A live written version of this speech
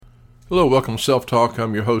Hello, welcome to Self Talk.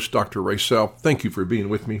 I'm your host, Dr. Ray Self. Thank you for being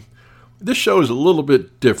with me. This show is a little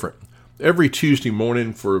bit different. Every Tuesday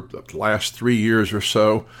morning for the last 3 years or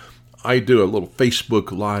so, I do a little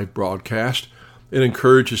Facebook live broadcast. It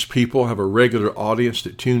encourages people. I have a regular audience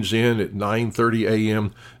that tunes in at 9:30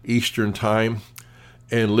 a.m. Eastern Time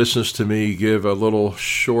and listens to me give a little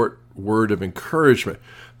short word of encouragement.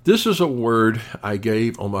 This is a word I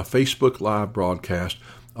gave on my Facebook live broadcast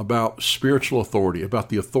about spiritual authority, about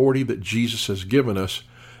the authority that Jesus has given us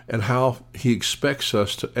and how he expects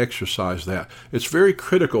us to exercise that. It's very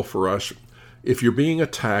critical for us if you're being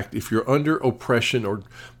attacked, if you're under oppression, or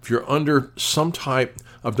if you're under some type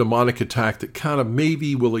of demonic attack that kind of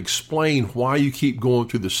maybe will explain why you keep going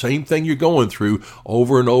through the same thing you're going through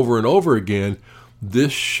over and over and over again.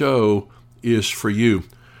 This show is for you.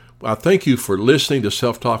 I thank you for listening to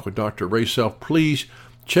Self Talk with Dr. Ray Self. Please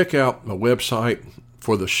check out my website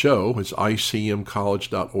for the show. It's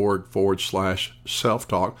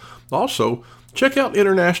icmcollege.org/self-talk. Also, check out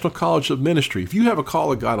International College of Ministry. If you have a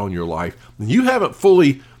call of God on your life and you haven't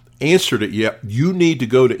fully answered it yet, you need to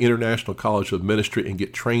go to International College of Ministry and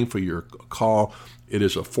get trained for your call. It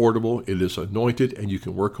is affordable, it is anointed, and you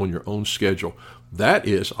can work on your own schedule. That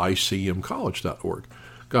is icmcollege.org.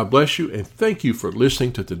 God bless you, and thank you for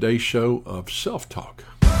listening to today's show of Self Talk.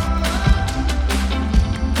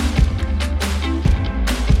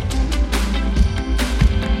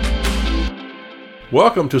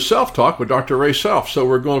 Welcome to Self Talk with Dr. Ray Self. So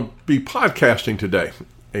we're going to be podcasting today.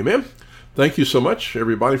 Amen. Thank you so much,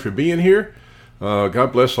 everybody, for being here.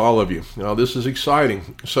 God bless all of you. Now, this is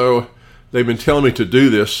exciting. So they've been telling me to do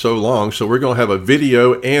this so long, so we're going to have a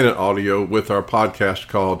video and an audio with our podcast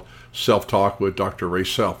called Self Talk with Dr. Ray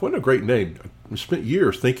Self. What a great name. I spent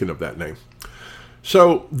years thinking of that name.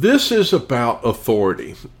 So this is about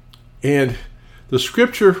authority. And the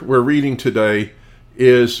scripture we're reading today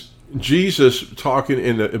is Jesus talking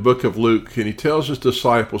in the book of Luke, and he tells his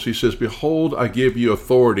disciples, he says, "Behold, I give you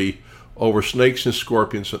authority over snakes and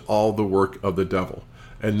scorpions and all the work of the devil,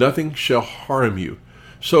 and nothing shall harm you."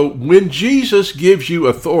 So when Jesus gives you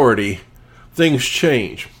authority, things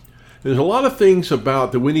change. There's a lot of things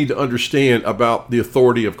about that we need to understand about the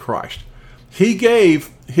authority of Christ. He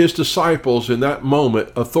gave his disciples in that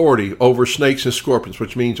moment authority over snakes and scorpions,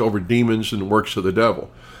 which means over demons and works of the devil.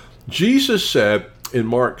 Jesus said in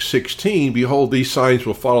Mark 16, "Behold, these signs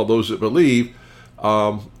will follow those that believe.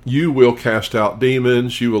 You will cast out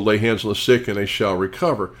demons, you will lay hands on the sick, and they shall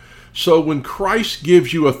recover." So when Christ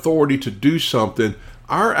gives you authority to do something,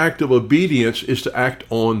 our act of obedience is to act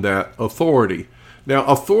on that authority. Now,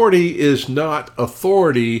 authority is not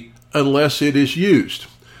authority unless it is used.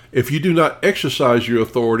 If you do not exercise your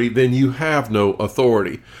authority, then you have no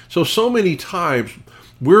authority. So many times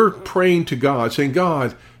we're praying to God, saying,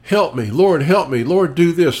 "God, help me, Lord,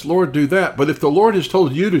 do this, Lord, do that." But if the Lord has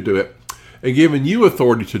told you to do it and given you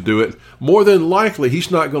authority to do it, more than likely he's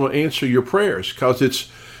not going to answer your prayers, because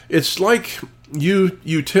it's like you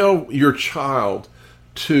tell your child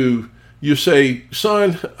you say,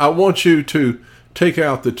 "Son, I want you to take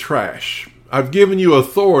out the trash. I've given you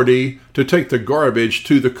authority to take the garbage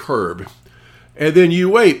to the curb." And then you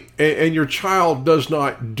wait, and your child does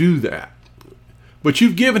not do that. But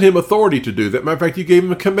you've given him authority to do that. Matter of fact, you gave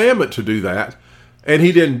him a commandment to do that, and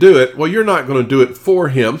he didn't do it. Well, you're not going to do it for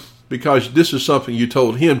him because this is something you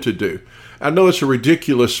told him to do. I know it's a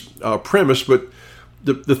ridiculous premise, but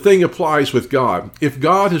the thing applies with God. If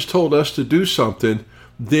God has told us to do something,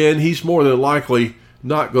 then he's more than likely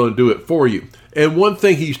not going to do it for you. And one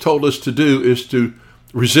thing he's told us to do is to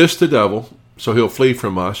resist the devil, so he'll flee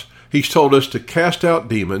from us. He's told us to cast out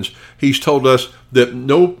demons. He's told us that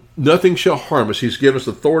nothing shall harm us. He's given us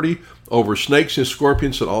authority over snakes and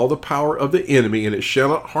scorpions and all the power of the enemy, and it shall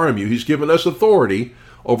not harm you. He's given us authority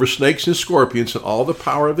over snakes and scorpions and all the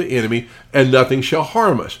power of the enemy, and nothing shall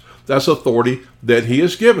harm us. That's authority that he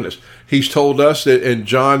has given us. He's told us that in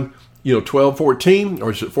John 12:14,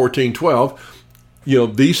 or is it 14:12,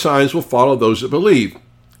 these signs will follow those that believe.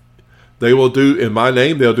 They will do in my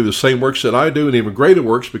name, they'll do the same works that I do, and even greater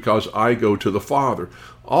works, because I go to the Father.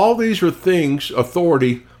 All these are things,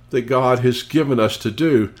 authority, that God has given us to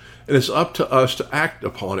do, and it's up to us to act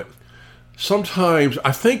upon it. Sometimes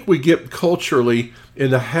I think we get culturally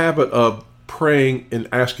in the habit of praying and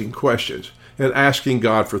asking questions and asking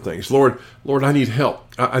God for things. Lord, I need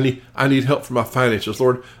help. I need help for my finances.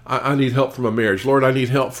 Lord, I need help for my marriage. Lord, I need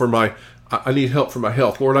help for my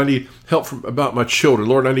health. Lord, I need help about my children.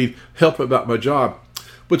 Lord, I need help about my job.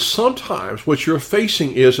 But sometimes what you're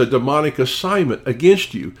facing is a demonic assignment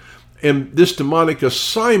against you. And this demonic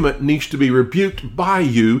assignment needs to be rebuked by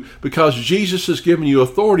you, because Jesus has given you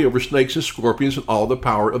authority over snakes and scorpions and all the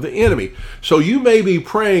power of the enemy. So you may be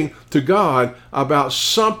praying to God about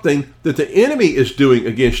something that the enemy is doing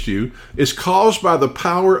against you. It's caused by the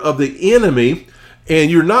power of the enemy, and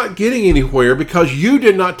you're not getting anywhere because you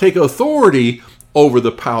did not take authority over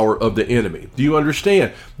the power of the enemy. Do you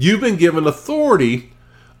understand? You've been given authority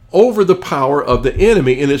over the power of the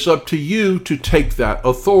enemy, and it's up to you to take that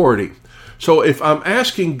authority. So if I'm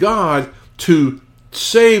asking God to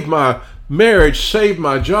save my marriage, save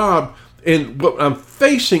my job, and what I'm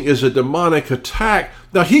facing is a demonic attack,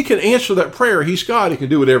 now He can answer that prayer. He's God. He can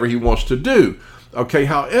do whatever He wants to do. Okay,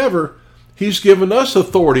 however, He's given us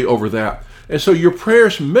authority over that. And so your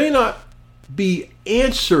prayers may not be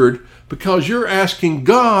answered because you're asking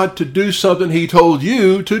God to do something He told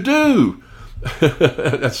you to do.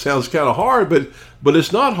 That sounds kind of hard, but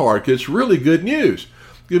it's not hard. It's really good news.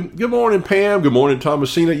 Good morning, Pam. Good morning,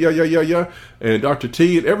 Thomasina. Yeah. And Dr.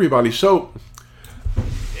 T and everybody. So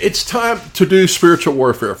it's time to do spiritual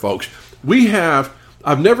warfare, folks.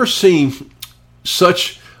 I've never seen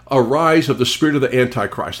such a rise of the spirit of the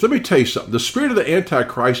Antichrist. Let me tell you something. The spirit of the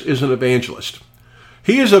Antichrist is an evangelist.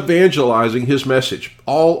 He is evangelizing his message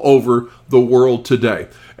all over the world today.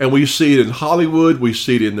 And we see it in Hollywood, we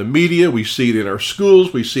see it in the media, we see it in our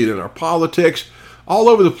schools, we see it in our politics. All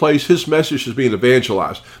over the place, his message is being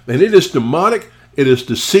evangelized. And it is demonic, it is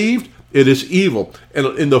deceived, it is evil.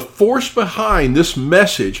 And the force behind this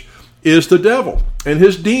message is the devil and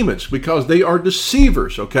his demons, because they are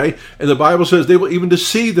deceivers, okay? And the Bible says they will even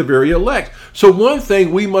deceive the very elect. So one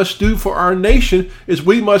thing we must do for our nation is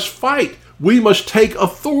we must fight. We must take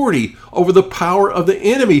authority over the power of the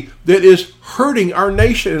enemy that is hurting our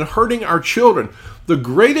nation and hurting our children. The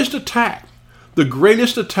greatest attack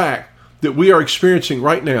that we are experiencing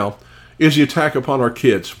right now is the attack upon our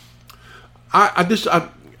kids.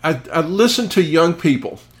 I listen to young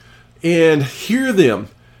people and hear them,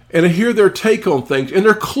 and I hear their take on things, and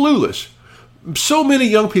they're clueless. So many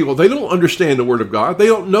young people, they don't understand the Word of God. They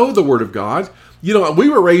don't know the Word of God. You know, we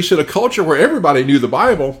were raised in a culture where everybody knew the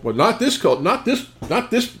Bible. Well, not this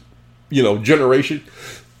generation,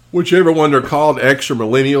 whichever one they're called, X or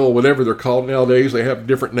millennial, or whatever they're called nowadays. They have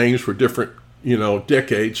different names for different,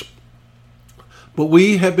 decades. But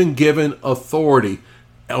we have been given authority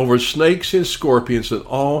over snakes and scorpions and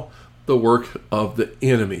all the work of the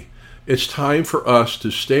enemy. It's time for us to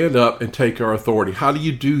stand up and take our authority. How do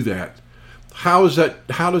you do that? How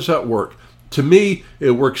does that work? To me,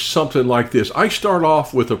 it works something like this. I start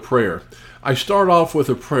off with a prayer.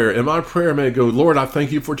 And my prayer may go, Lord, I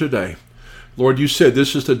thank you for today. Lord, you said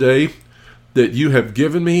this is the day that you have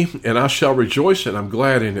given me, and I shall rejoice, and I'm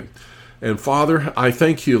glad in it. And Father, I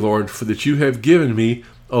thank you, Lord, for that you have given me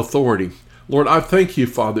authority. Lord, I thank you,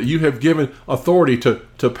 Father, that you have given authority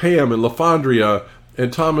to Pam and LaFondria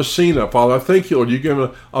and Thomasina. Father, I thank you, Lord, you've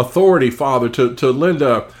given authority, Father, to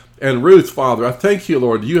Linda and Ruth, Father. I thank you,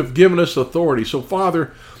 Lord, you have given us authority. So,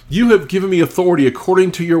 Father, you have given me authority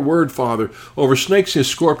according to your word, Father, over snakes and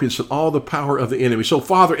scorpions and all the power of the enemy. So,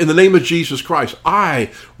 Father, in the name of Jesus Christ,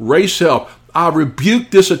 I, Ray Self, I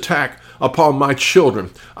rebuke this attack upon my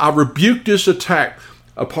children. I rebuke this attack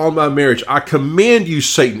upon my marriage. I command you,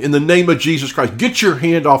 Satan, in the name of Jesus Christ, get your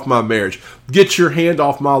hand off my marriage. Get your hand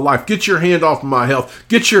off my life. Get your hand off my health.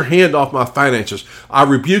 Get your hand off my finances. I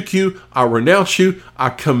rebuke you. I renounce you. I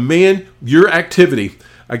command your activity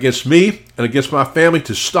against me and against my family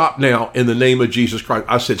to stop now in the name of Jesus Christ.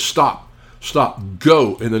 I said stop. Stop.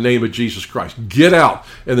 Go in the name of Jesus Christ. Get out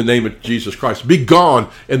in the name of Jesus Christ. Be gone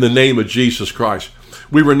in the name of Jesus Christ.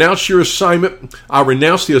 We renounce your assignment. I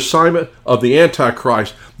renounce the assignment of the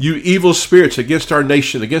Antichrist. You evil spirits against our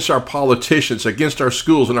nation, against our politicians, against our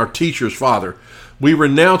schools and our teachers, Father. We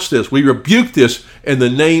renounce this. We rebuke this in the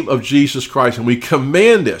name of Jesus Christ. And we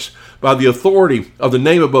command this by the authority of the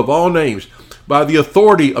name above all names. By the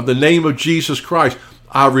authority of the name of Jesus Christ,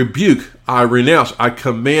 I rebuke, I renounce, I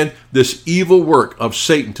command this evil work of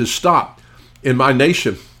Satan to stop in my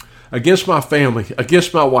nation, against my family,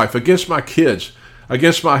 against my wife, against my kids,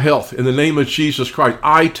 against my health. In the name of Jesus Christ,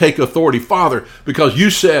 I take authority, Father, because you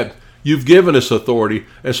said you've given us authority.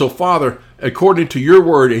 And so, Father, according to your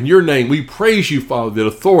word and your name, we praise you, Father, that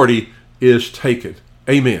authority is taken.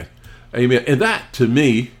 Amen. Amen. And that, to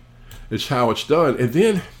me, is how it's done. And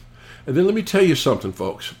then let me tell you something,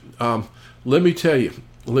 folks. Let me tell you,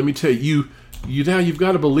 now you've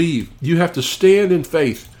got to believe. You have to stand in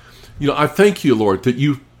faith. I thank you, Lord, that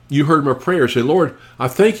you heard my prayer. Say, Lord, I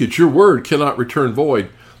thank you that your word cannot return void.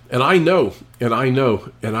 And I know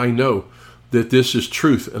that this is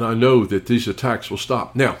truth. And I know that these attacks will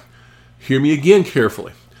stop. Now, hear me again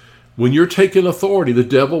carefully. when you're taking authority, the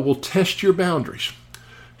devil will test your boundaries.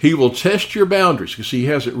 He will test your boundaries because he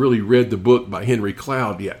hasn't really read the book by Henry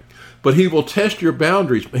Cloud yet. But he will test your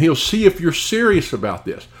boundaries. He'll see if you're serious about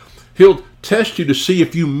this. He'll test you to see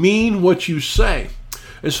if you mean what you say.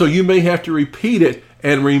 And so you may have to repeat it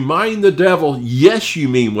and remind the devil, yes, you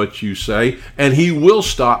mean what you say, and he will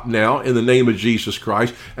stop now in the name of Jesus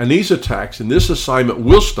Christ. And these attacks and this assignment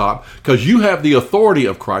will stop because you have the authority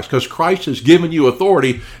of Christ, because Christ has given you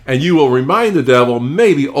authority, and you will remind the devil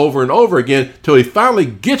maybe over and over again till he finally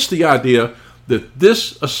gets the idea that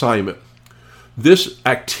this assignment, this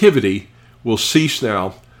activity will cease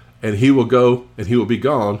now, and he will go and he will be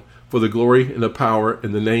gone for the glory and the power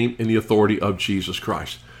and the name and the authority of Jesus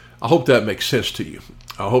Christ. I hope that makes sense to you.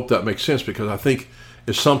 I hope that makes sense because I think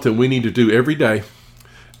it's something we need to do every day,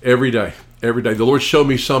 every day, every day. The Lord showed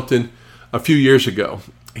me something a few years ago.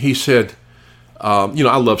 He said, I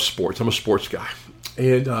love sports. I'm a sports guy.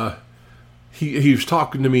 And he was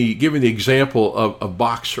talking to me, giving the example of a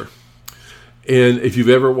boxer. And if you've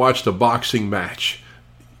ever watched a boxing match,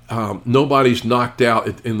 nobody's knocked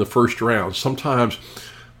out in the first round. Sometimes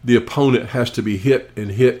the opponent has to be hit and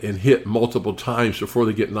hit and hit multiple times before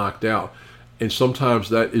they get knocked out. And sometimes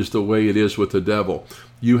that is the way it is with the devil.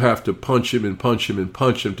 You have to punch him and punch him and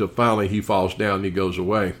punch him till finally he falls down and he goes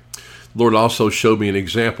away. The Lord also showed me an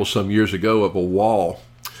example some years ago of a wall,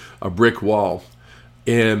 a brick wall.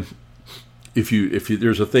 And if you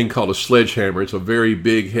there's a thing called a sledgehammer. It's a very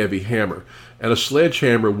big, heavy hammer. And a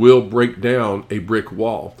sledgehammer will break down a brick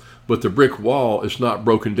wall. But the brick wall is not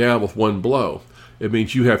broken down with one blow. It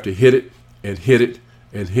means you have to hit it and hit it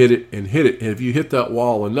and hit it and hit it. And if you hit that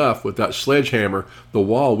wall enough with that sledgehammer, the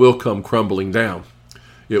wall will come crumbling down.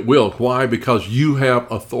 It will. Why? Because you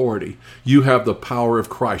have authority. You have the power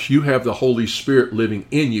of Christ. You have the Holy Spirit living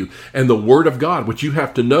in you. And the Word of God, which you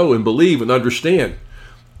have to know and believe and understand,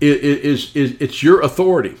 it's your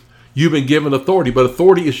authority. You've been given authority, but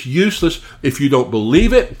authority is useless if you don't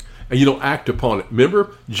believe it and you don't act upon it.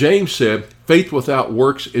 Remember, James said, faith without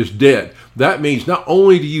works is dead. That means not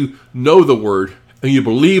only do you know the Word and you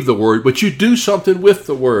believe the Word, but you do something with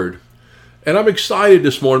the Word. And I'm excited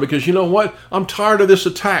this morning because you know what? I'm tired of this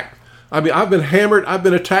attack. I mean, I've been hammered, I've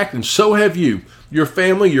been attacked, and so have you. Your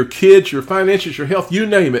family, your kids, your finances, your health, you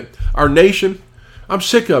name it. Our nation, I'm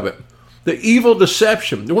sick of it. The evil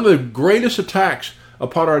deception, one of the greatest attacks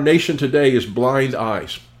upon our nation today is blind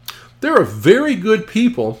eyes. There are very good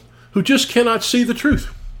people who just cannot see the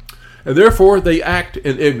truth. And therefore, they act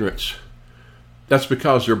in ignorance. That's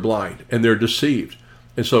because they're blind and they're deceived.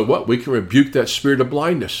 And so what? We can rebuke that spirit of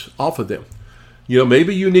blindness off of them. You know,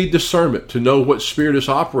 maybe you need discernment to know what spirit is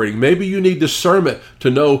operating. Maybe you need discernment to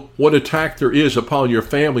know what attack there is upon your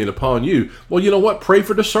family and upon you. Well, you know what? Pray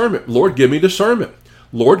for discernment. Lord, give me discernment.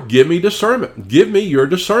 Lord, give me discernment. Give me your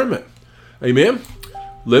discernment. Amen?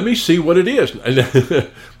 Let me see what it is.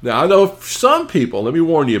 Now, I know some people, let me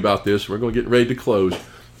warn you about this. We're going to get ready to close.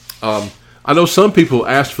 I know some people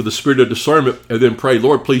ask for the spirit of discernment and then pray,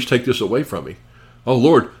 Lord, please take this away from me. Oh,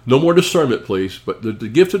 Lord, no more discernment, please. But the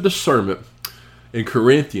gift of discernment in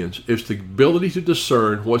Corinthians is the ability to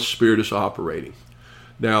discern what spirit is operating.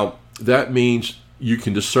 Now, that means you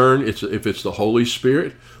can discern if it's the Holy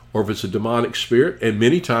Spirit or if it's a demonic spirit, and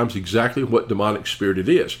many times exactly what demonic spirit it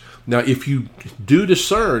is. Now, if you do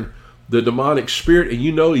discern the demonic spirit and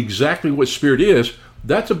you know exactly what spirit is,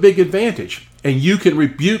 that's a big advantage. And you can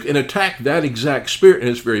rebuke and attack that exact spirit, and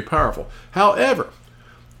it's very powerful. However,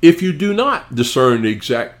 if you do not discern the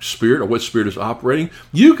exact spirit or what spirit is operating,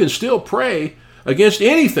 you can still pray against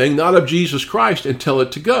anything not of Jesus Christ and tell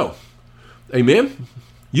it to go. Amen?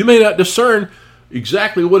 You may not discern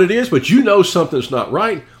exactly what it is, but you know something's not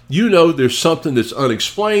right. You know there's something that's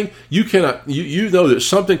unexplained. You know that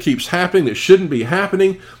something keeps happening that shouldn't be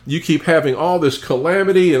happening. You keep having all this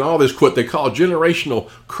calamity and all this, what they call generational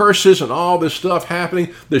curses and all this stuff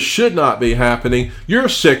happening that should not be happening. You're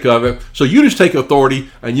sick of it. So you just take authority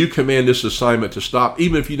and you command this assignment to stop,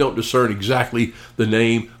 even if you don't discern exactly the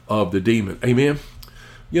name of the demon. Amen?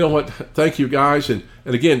 You know what? Thank you, guys. And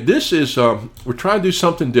again, this is, we're trying to do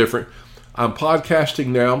something different. I'm podcasting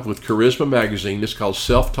now with Charisma Magazine. It's called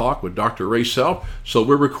Self-Talk with Dr. Ray Self. So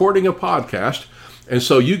we're recording a podcast. And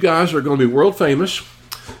so you guys are going to be world famous.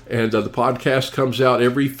 And the podcast comes out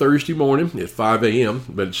every Thursday morning at 5 a.m.,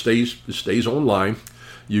 but it stays online.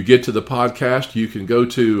 You get to the podcast. You can go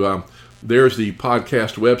to, there's the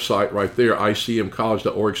podcast website right there,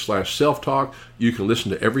 icmcollege.org/self-talk. You can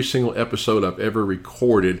listen to every single episode I've ever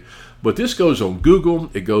recorded. But this goes on Google,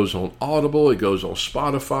 it goes on Audible, it goes on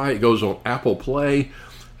Spotify, it goes on Apple Play.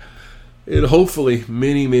 And hopefully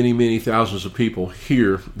many, many, many thousands of people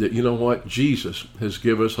hear that, you know what, Jesus has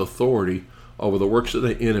given us authority over the works of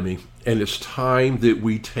the enemy, and it's time that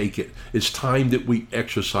we take it. It's time that we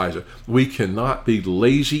exercise it. We cannot be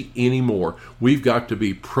lazy anymore. We've got to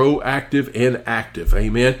be proactive and active.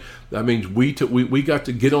 Amen. That means we got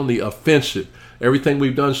to get on the offensive. Everything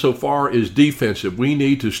we've done so far is defensive. We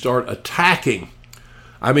need to start attacking.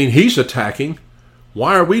 I mean, he's attacking.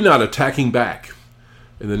 Why are we not attacking back?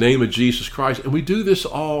 In the name of Jesus Christ. And we do this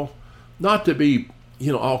all not to be,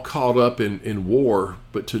 all caught up in war,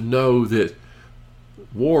 but to know that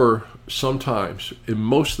war sometimes, and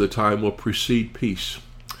most of the time, will precede peace.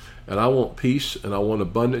 And I want peace, and I want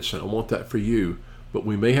abundance, and I want that for you. But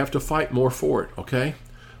we may have to fight more for it, okay?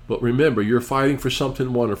 But remember, you're fighting for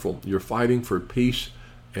something wonderful. You're fighting for peace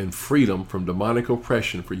and freedom from demonic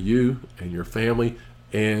oppression for you and your family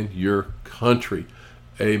and your country.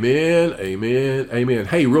 Amen, amen, amen.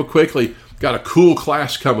 Hey, real quickly, got a cool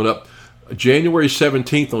class coming up. January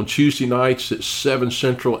 17th on Tuesday nights at 7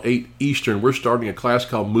 Central, 8 Eastern. We're starting a class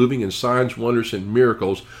called Moving in Signs, Wonders, and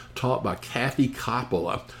Miracles, taught by Kathy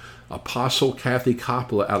Coppola, Apostle Kathy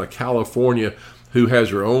Coppola out of California, who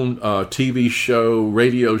has her own TV show,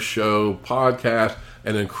 radio show, podcast,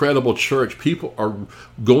 an incredible church. People are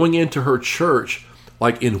going into her church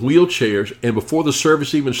like in wheelchairs, and before the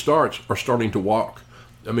service even starts, are starting to walk.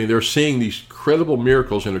 I mean, they're seeing these incredible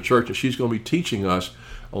miracles in her church, and she's going to be teaching us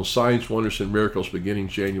on Signs, Wonders, and Miracles beginning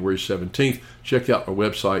January 17th. Check out our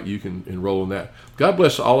website. You can enroll in that. God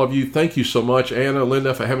bless all of you. Thank you so much. Anna,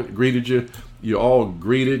 Linda, if I haven't greeted you, you're all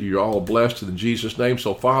greeted. You're all blessed in Jesus' name.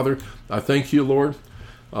 So, Father, I thank you, Lord,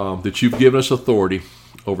 that you've given us authority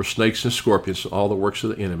over snakes and scorpions, all the works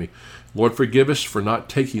of the enemy. Lord, forgive us for not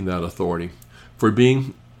taking that authority, for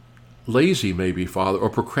being lazy maybe, Father, or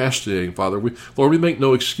procrastinating, Father. Lord, we make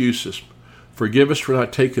no excuses. Forgive us for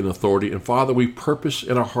not taking authority. And Father, we purpose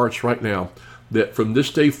in our hearts right now that from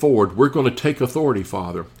this day forward, we're going to take authority,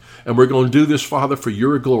 Father. And we're going to do this, Father, for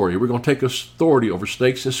your glory. We're going to take authority over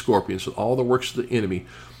snakes and scorpions and all the works of the enemy,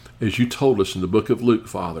 as you told us in the book of Luke,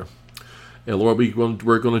 Father. And Lord,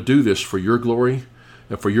 we're going to do this for your glory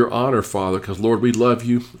and for your honor, Father, because, Lord, we love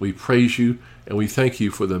you, we praise you, and we thank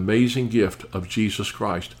you for the amazing gift of Jesus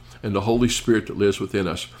Christ and the Holy Spirit that lives within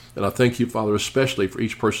us. And I thank you, Father, especially for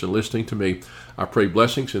each person listening to me. I pray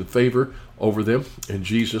blessings and favor over them in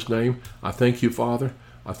Jesus' name. I thank you, Father.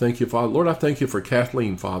 I thank you, Father. Lord, I thank you for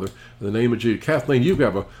Kathleen, Father, in the name of Jesus. Kathleen, you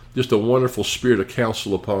have just a wonderful spirit of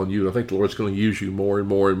counsel upon you. I think the Lord's going to use you more and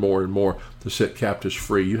more and more and more to set captives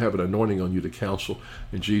free. You have an anointing on you to counsel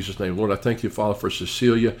in Jesus' name. Lord, I thank you, Father, for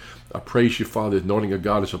Cecilia. I praise you, Father, the anointing of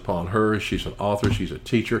God is upon her. She's an author. She's a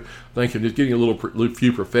teacher. Thank you. I'm just getting a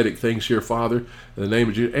few prophetic things here, Father, in the name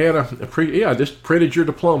of Jesus. Anna, I just printed your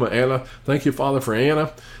diploma, Anna. Thank you, Father, for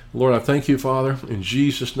Anna. Lord, I thank you, Father, in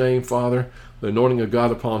Jesus' name, Father, the anointing of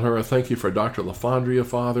God upon her. I thank you for Dr. LaFondria,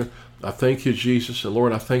 Father. I thank you, Jesus. And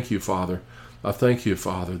Lord, I thank you, Father. I thank you,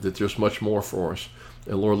 Father, that there's much more for us.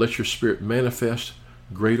 And Lord, let your Spirit manifest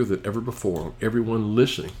greater than ever before. Everyone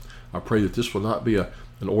listening, I pray that this will not be an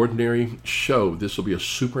ordinary show. This will be a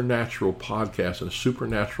supernatural podcast and a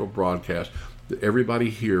supernatural broadcast, that everybody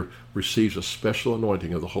here receives a special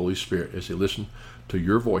anointing of the Holy Spirit as they listen to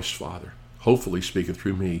your voice, Father, hopefully speaking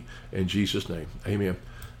through me. In Jesus' name, amen.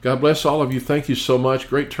 God bless all of you. Thank you so much.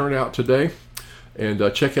 Great turnout today. And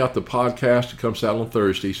check out the podcast. It comes out on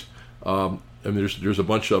Thursdays. And there's a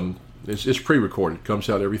bunch of them. It's pre-recorded. It comes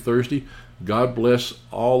out every Thursday. God bless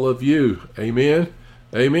all of you. Amen.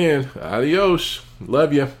 Amen. Adios.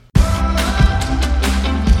 Love you.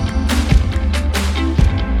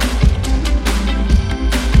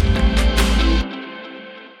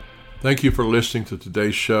 Thank you for listening to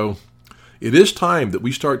today's show. It is time that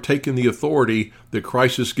we start taking the authority that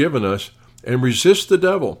Christ has given us and resist the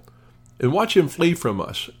devil and watch him flee from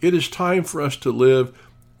us. It is time for us to live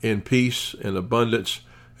in peace and abundance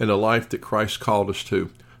and a life that Christ called us to.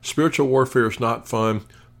 Spiritual warfare is not fun,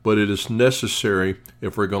 but it is necessary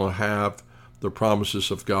if we're going to have the promises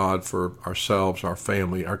of God for ourselves, our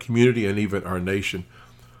family, our community, and even our nation.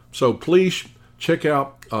 So please check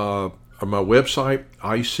out my website,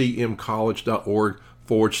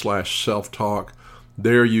 icmcollege.org/self-talk.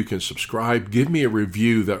 There you can subscribe. Give me a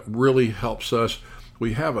review. That really helps us.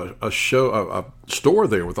 We have a store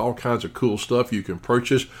there with all kinds of cool stuff you can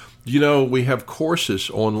purchase. We have courses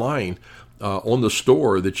online on the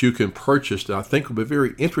store that you can purchase that I think will be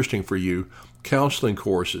very interesting for you. Counseling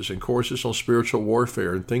courses and courses on spiritual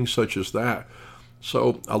warfare and things such as that.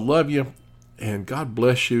 So I love you and God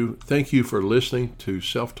bless you. Thank you for listening to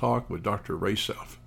Self Talk with Dr. Ray Self.